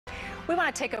We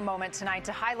want to take a moment tonight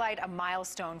to highlight a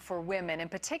milestone for women, in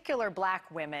particular black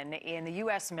women in the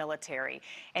U.S. military.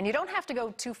 And you don't have to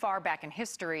go too far back in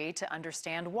history to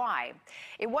understand why.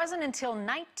 It wasn't until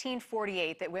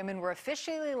 1948 that women were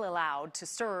officially allowed to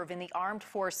serve in the armed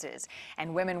forces,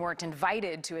 and women weren't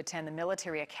invited to attend the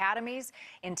military academies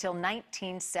until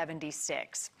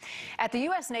 1976. At the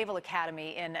US Naval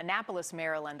Academy in Annapolis,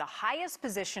 Maryland, the highest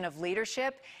position of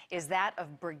leadership is that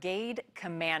of brigade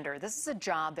commander. This is a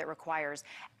job that requires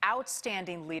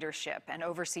outstanding leadership and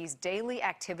oversees daily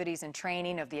activities and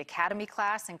training of the academy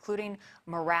class, including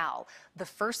morale. The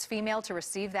first female to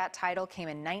receive that title came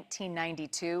in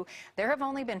 1992. There have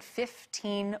only been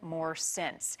 15 more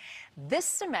since. This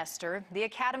semester, the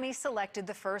academy selected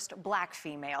the first black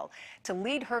female to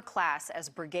lead her class as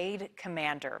brigade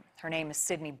commander. Her name is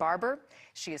Sydney Barber.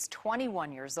 She is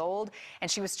 21 years old,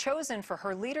 and she was chosen for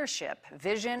her leadership,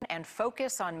 vision, and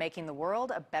focus on making the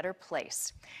world a better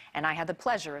place. And I had the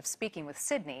pleasure of speaking with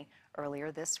Sydney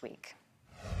earlier this week.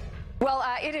 Well,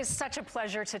 it is such a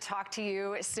pleasure to talk to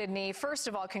you, Sydney. First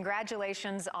of all,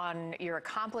 congratulations on your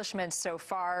accomplishments so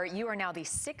far. You are now the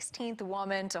 16th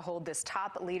woman to hold this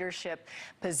top leadership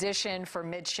position for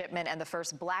midshipmen and the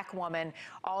first black woman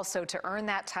also to earn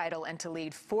that title and to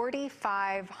lead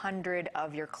 4,500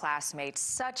 of your classmates.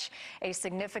 Such a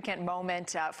significant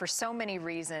moment for so many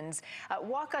reasons.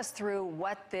 Walk us through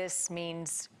what this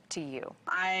means to you.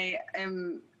 I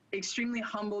am extremely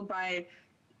humbled by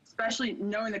especially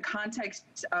knowing the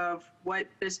context of what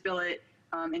this billet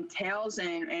entails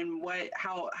and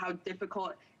how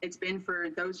difficult it's been for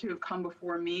those who have come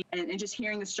before me, and just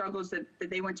hearing the struggles that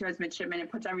they went through as midshipmen.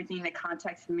 It puts everything in the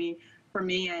context for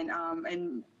me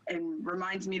and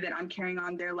reminds me that I'm carrying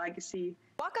on their legacy.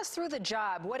 Walk us through the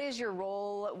job. What is your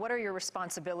role? What are your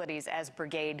responsibilities as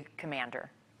brigade commander?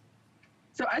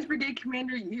 So as brigade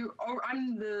commander,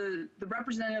 I'm the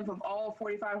representative of all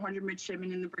 4,500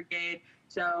 midshipmen in the brigade.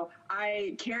 So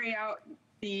I carry out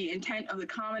the intent of the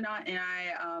commandant, and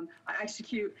I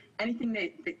execute anything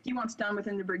that he wants done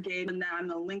within the brigade, and that I'm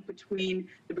the link between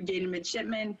the brigade and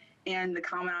midshipmen and the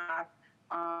commandant.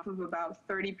 Of about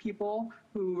 30 people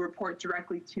who report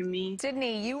directly to me.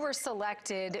 Sydney, you were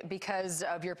selected because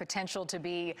of your potential to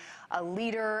be a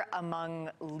leader among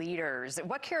leaders.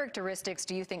 What characteristics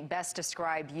do you think best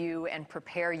describe you and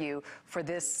prepare you for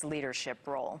this leadership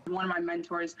role? One of my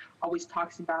mentors always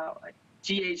talks about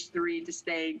GH3, to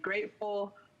stay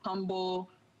grateful, humble,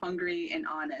 hungry, and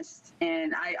honest.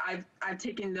 And I've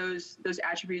taken those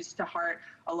attributes to heart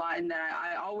a lot, in that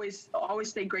I always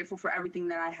stay grateful for everything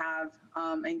that I have,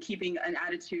 and keeping an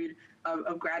attitude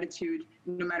of gratitude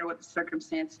no matter what the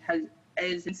circumstance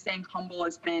is. And staying humble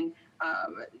has been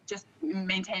just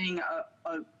maintaining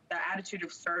the attitude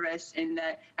of service, and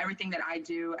that everything that I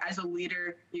do as a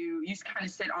leader, you kind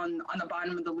of sit on the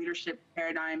bottom of the leadership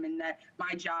paradigm, and that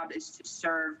my job is to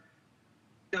serve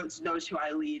those who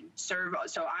I lead. So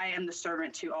I am the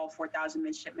servant to all 4,000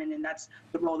 midshipmen, and that's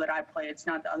the role that I play. It's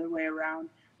not the other way around.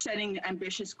 Setting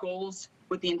ambitious goals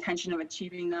with the intention of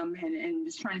achieving them, and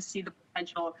just trying to see the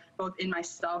potential both in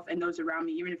myself and those around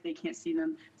me, even if they can't see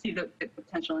the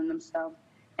potential in themselves.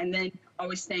 And then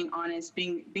always staying honest,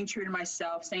 being true to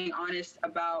myself, staying honest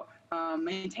about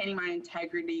maintaining my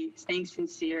integrity, staying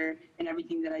sincere in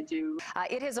everything that I do.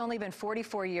 It has only been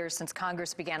 44 years since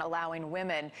Congress began allowing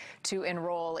women to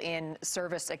enroll in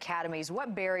service academies.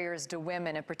 What barriers do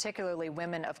women, and particularly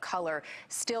women of color,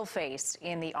 still face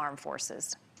in the armed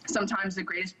forces? Sometimes the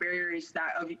greatest barrier is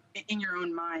that of in your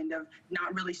own mind, of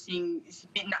not really seeing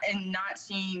and not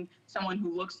seeing someone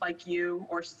who looks like you,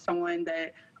 or someone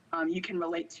that you can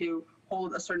relate to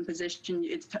hold a certain position.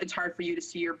 It's hard for you to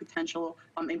see your potential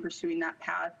in pursuing that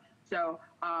path. So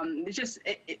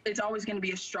it's always going to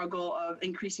be a struggle of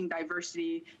increasing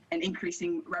diversity and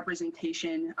increasing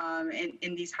representation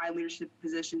in these high leadership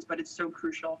positions. But it's so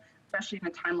crucial, especially in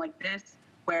a time like this,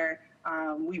 where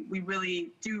we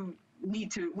really do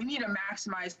need to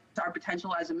maximize our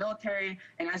potential as a military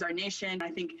and as our nation.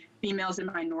 I think females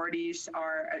and minorities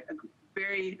are a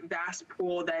very vast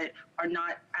pool that are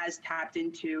not as tapped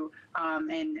into,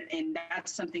 and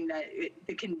that's something that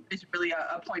is really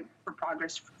a point for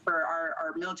progress for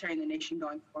our military and the nation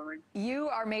going forward. You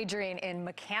are majoring in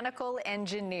mechanical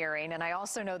engineering, and I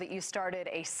also know that you started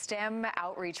a STEM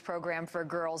outreach program for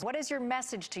girls. What is your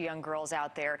message to young girls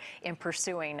out there in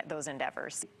pursuing those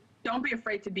endeavors? Don't be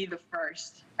afraid to be the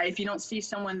first. If you don't see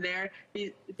someone there,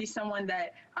 be someone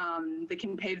that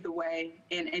can pave the way,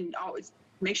 and always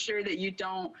make sure that you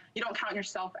don't count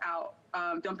yourself out.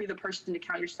 Don't be the person to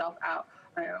count yourself out.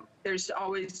 there's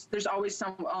always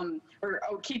some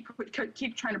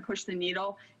keep trying to push the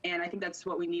needle, and I think that's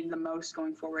what we need the most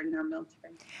going forward in our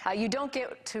military. You don't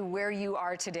get to where you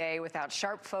are today without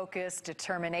sharp focus,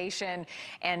 determination,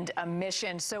 and a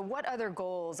mission. So what other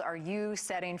goals are you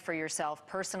setting for yourself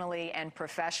personally and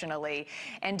professionally?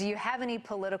 And do you have any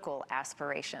political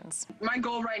aspirations? My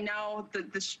goal right now,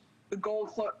 the goal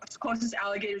closest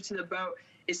alligator to the boat,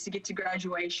 is to get to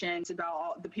graduation. It's about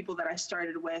all the people that I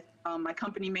started with, my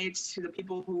company mates, to the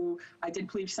people who I did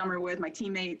plebe summer with, my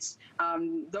teammates.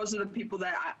 Those are the people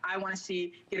that I want to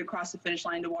see get across the finish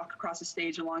line, to walk across the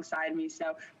stage alongside me.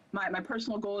 So my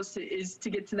personal goal is to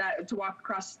get to that, to walk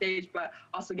across the stage, but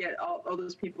also get all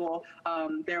those people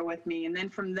there with me. And then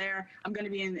from there, I'm going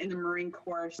to be in the Marine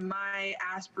Corps. My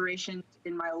aspiration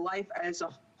in my life as a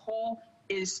whole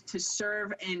is to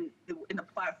serve in the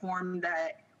platform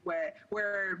that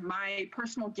where my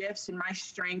personal gifts and my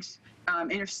strengths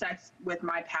intersect with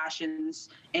my passions,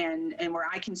 and where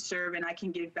I can serve and I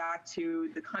can give back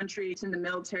to the country. It's in the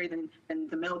military than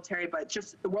the military, but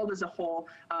just the world as a whole,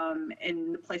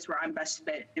 in the place where I'm best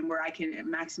fit and where I can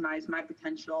maximize my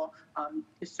potential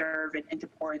to serve and to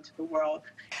pour into the world.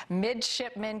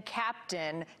 Midshipman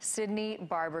Captain Sydney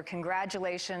Barber,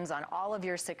 congratulations on all of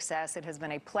your success. It has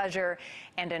been a pleasure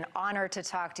and an honor to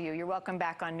talk to you. You're welcome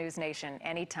back on News Nation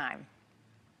anytime.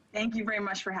 Thank you very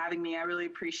much for having me. I really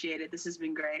appreciate it. This has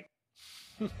been great.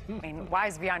 I mean,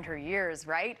 wise beyond her years,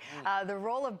 right? The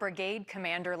role of brigade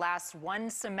commander lasts 1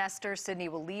 semester. Sydney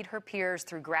will lead her peers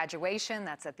through graduation.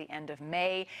 That's at the end of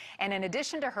May. And in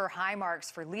addition to her high marks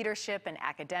for leadership and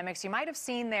academics, you might have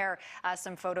seen there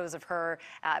some photos of her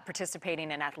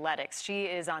participating in athletics. She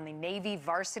is on the Navy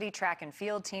varsity track and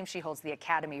field team. She holds the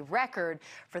Academy record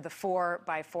for the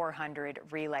 4x400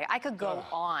 relay. I could go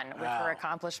on with her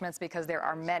accomplishments because there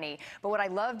are many. But what I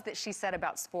loved that she said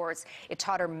about sports, it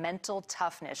taught her mental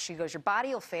toughness. She goes, your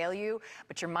body will fail you,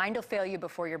 but your mind will fail you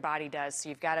before your body does. So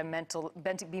you've got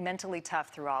to be mentally tough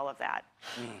through all of that.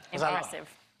 Impressive.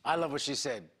 I love what she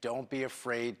said. Don't be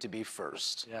afraid to be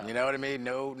first. Yeah. You know what I mean?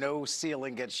 No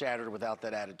ceiling gets shattered without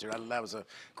that attitude. That was a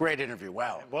great interview.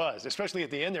 Wow. It was, especially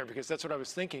at the end there, because that's what I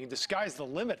was thinking. The sky's the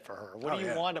limit for her. What do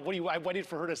you want? I waited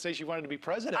for her to say she wanted to be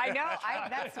president. I know.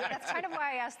 That's kind of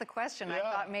why I asked the question. Yeah. I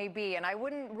thought maybe, and I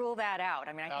wouldn't rule that out.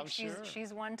 I mean, I think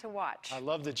she's one to watch. I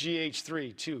love the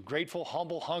GH3 too. Grateful,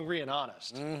 humble, hungry, and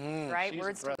honest. Right?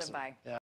 Words to live by. Yeah.